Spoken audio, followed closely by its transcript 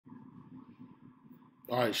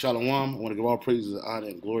All right, Shalom. I want to give all praises, honor,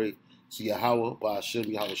 and glory to Yahweh, by Hashem,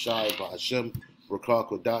 Yahweh Shai, by Hashem, Rakah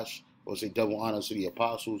Kodash. I want to say double honor to the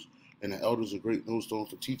apostles and the elders of Great Millstone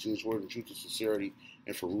for teaching this word in truth and sincerity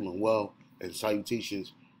and for ruling well. And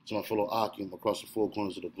salutations to my fellow Akim across the four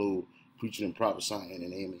corners of the globe, preaching and prophesying in the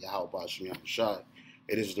name of Yahweh, by Hashem, Yahweh Shai.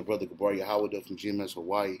 And this is the brother Gabar Yahweh from GMS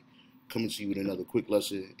Hawaii, coming to you with another quick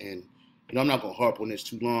lesson. And, I'm not going to harp on this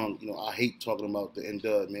too long. I hate talking about the end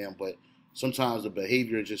of, man, but sometimes the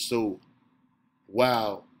behavior is just so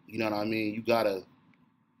wild, you know what I mean? You gotta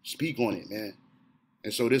speak on it, man.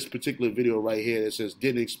 And so this particular video right here that says,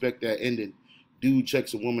 didn't expect that ending. Dude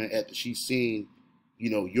checks a woman after she's seen,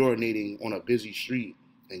 urinating on a busy street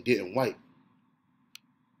and didn't wipe.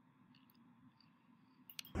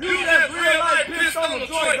 You that real life pissed on the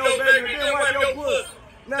joint though, baby, and then wipe your pussy.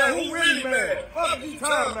 Now who really mad? Fuck you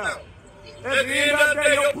talking about? At the end of the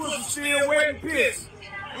day, your pussy still wet and pissed.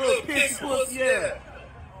 Little pissy pussy, yeah.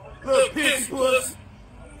 Little pissy pussy.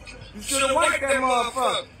 You should have wiped that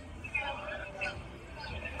motherfucker.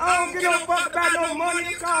 I don't give no fuck about no money.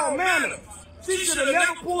 It's called manners. She should have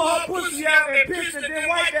never pulled her pussy out and pissed and then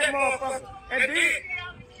wipe that motherfucker. And then,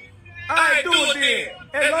 I ain't do it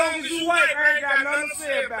then. As long as you wipe, I ain't got nothing to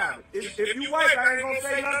say about it. If you wipe, I ain't gonna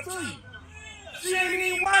say nothing to you. She ain't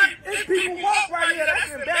even white. It's people walk right here.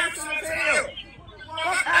 That's embarrassing as hell.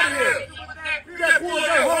 Fuck out of here. You just pull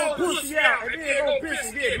your whole pussy out and then go piss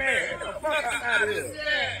and get mad. Get the fuck out of here.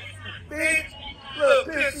 Bitch, little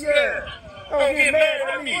pissy ass. Don't get mad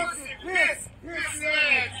at me. Piss.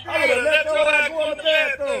 I would have let your ass go in the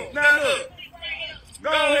bathroom. Now look. Go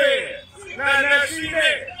ahead. Now she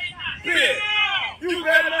there. Bitch. You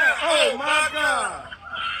better not. Oh my God.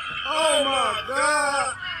 Oh my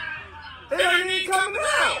God. It ain't even coming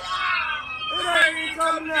out. It ain't even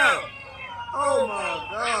coming out. Oh my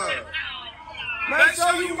God. Make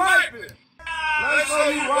sure you wipe it. Make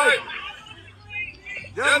sure you wipe it.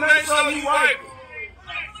 Just make sure you wipe it.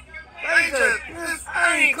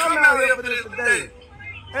 I ain't come out here for this today.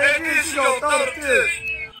 And then she gonna throw the fish.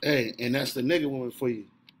 Hey, and that's the nigga woman for you.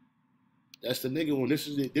 That's the nigga woman. This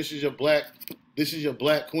is your black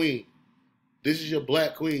queen. This is your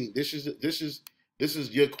black queen. This is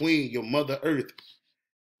your queen, your mother earth.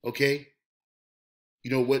 Okay?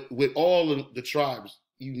 With all of the tribes,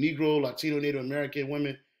 you Negro, Latino, Native American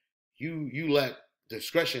women, you lack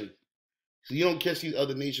discretion. So you don't catch these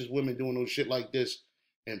other nations women doing no shit like this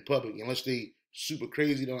in public unless they super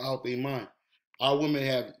crazy, don't out their mind. Our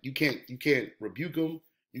women you can't rebuke them,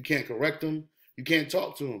 you can't correct them, you can't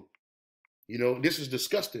talk to them. This is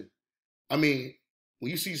disgusting. I mean, when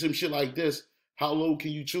you see some shit like this, how low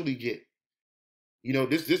can you truly get?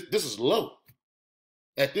 This is low.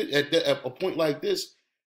 At a point like this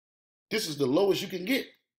is the lowest you can get.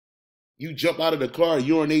 You jump out of the car,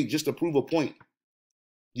 urinate just to prove a point.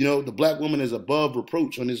 The black woman is above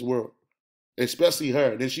reproach on this world, especially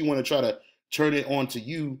her. Then she want to try to turn it on to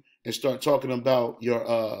you and start talking about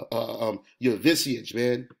your visage,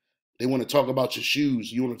 man. They want to talk about your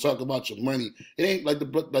shoes. You want to talk about your money. It ain't like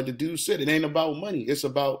the dude said. It ain't about money. It's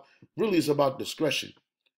about discretion.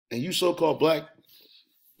 And you so-called black,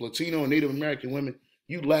 Latino, and Native American women,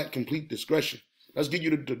 you lack complete discretion. Let's give you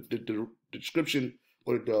the description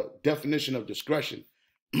or the definition of discretion.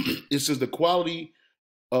 It says the quality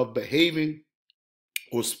of behaving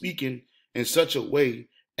or speaking in such a way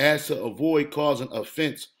as to avoid causing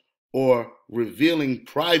offense or revealing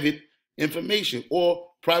private information or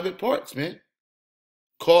private parts, man.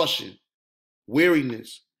 Caution,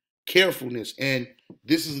 wariness, carefulness, and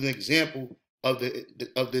this is an example of the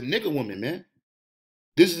nigger woman, man.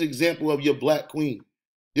 This is an example of your black queen.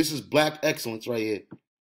 This is black excellence right here,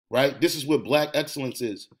 right? This is what black excellence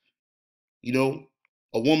is. A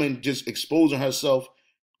woman just exposing herself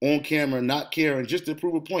on camera, not caring, just to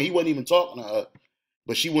prove a point. He wasn't even talking to her,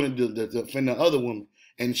 but she wanted to defend the other woman,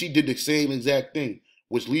 and she did the same exact thing,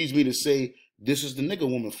 which leads me to say this is the nigger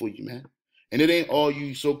woman for you, man. And it ain't all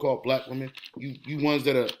you so-called black women, you ones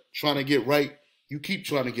that are trying to get right. You keep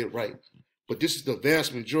trying to get right, but this is the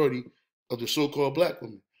vast majority of the so-called black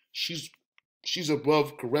woman. She's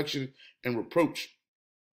above correction and reproach.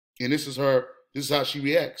 And this is how she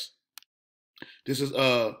reacts. This is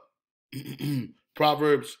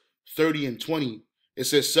Proverbs 30:20. It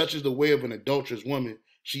says, such is the way of an adulterous woman.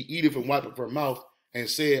 She eateth and wipeth her mouth and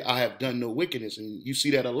said, I have done no wickedness. And you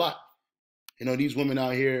see that a lot. These women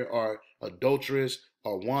out here are adulterous,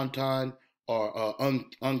 are wanton, are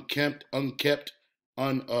unkept, uncouth,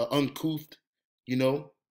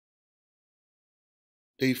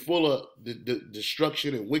 They full of the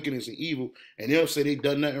destruction and wickedness and evil, and they'll say they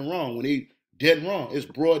done nothing wrong when they dead wrong. It's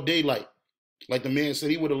broad daylight. Like the man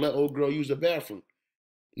said, he would have let old girl use the bathroom.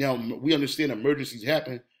 Now, we understand emergencies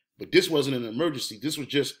happen, but this wasn't an emergency. This was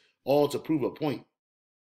just all to prove a point.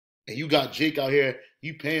 And you got Jake out here,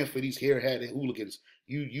 you paying for these hair-hatted hooligans.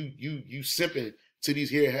 You simping to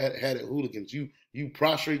these hair-hatted hooligans. You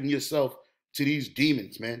prostrating yourself to these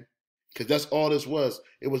demons, man. Because that's all this was.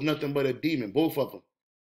 It was nothing but a demon, both of them.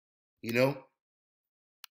 You know?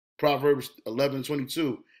 Proverbs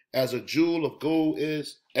 11:22. As a jewel of gold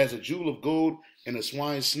in a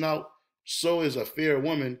swine's snout, so is a fair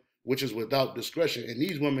woman which is without discretion. And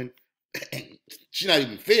these women, she's not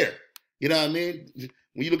even fair. You know what I mean?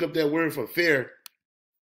 When you look up that word for fair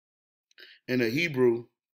in the Hebrew,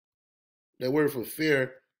 that word for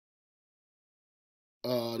fair,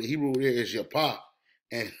 the Hebrew there is yapah.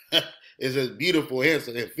 And it's a beautiful,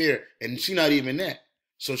 handsome, and fair. And she's not even that.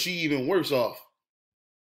 So she even worse off.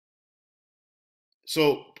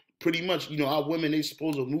 So pretty much, you know, our women, they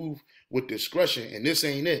supposed to move with discretion. And this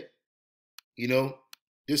ain't it. You know,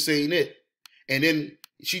 this ain't it. And then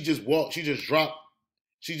she just drop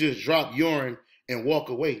urine and walk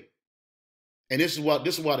away. And this is why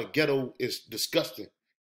the ghetto is disgusting.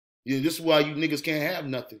 You know, this is why you niggas can't have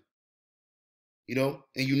nothing. You know,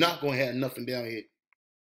 and you're not gonna have nothing down here.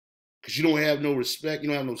 Because you don't have no respect, you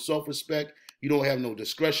don't have no self-respect, you don't have no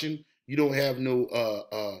discretion, you don't have no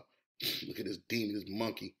look at this demon, this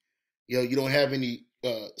monkey. You know, you don't have any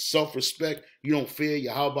self-respect, you don't fear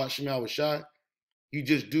your how about Shemal Rashad. You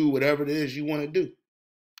just do whatever it is you want to do.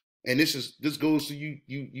 And this goes to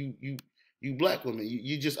you black women.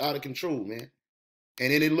 You just out of control, man.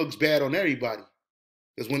 And then it looks bad on everybody.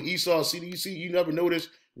 Because when Esau you never notice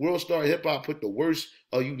World Star Hip Hop put the worst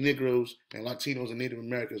of you Negroes and Latinos and Native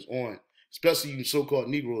Americans on, especially you so-called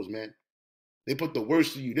Negroes, man. They put the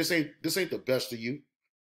worst of you. This ain't the best of you,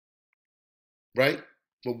 right?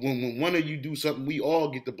 But when one of you do something, we all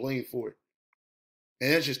get the blame for it,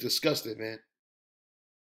 and that's just disgusting, man.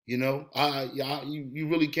 You know, you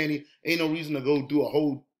really can't. Ain't no reason to go do a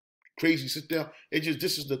whole crazy sit down. It just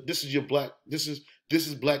this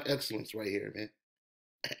is black excellence right here, man,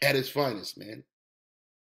 at its finest, man.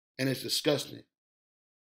 And it's disgusting.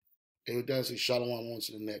 And with that, I say shalom on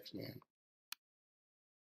to the next, man.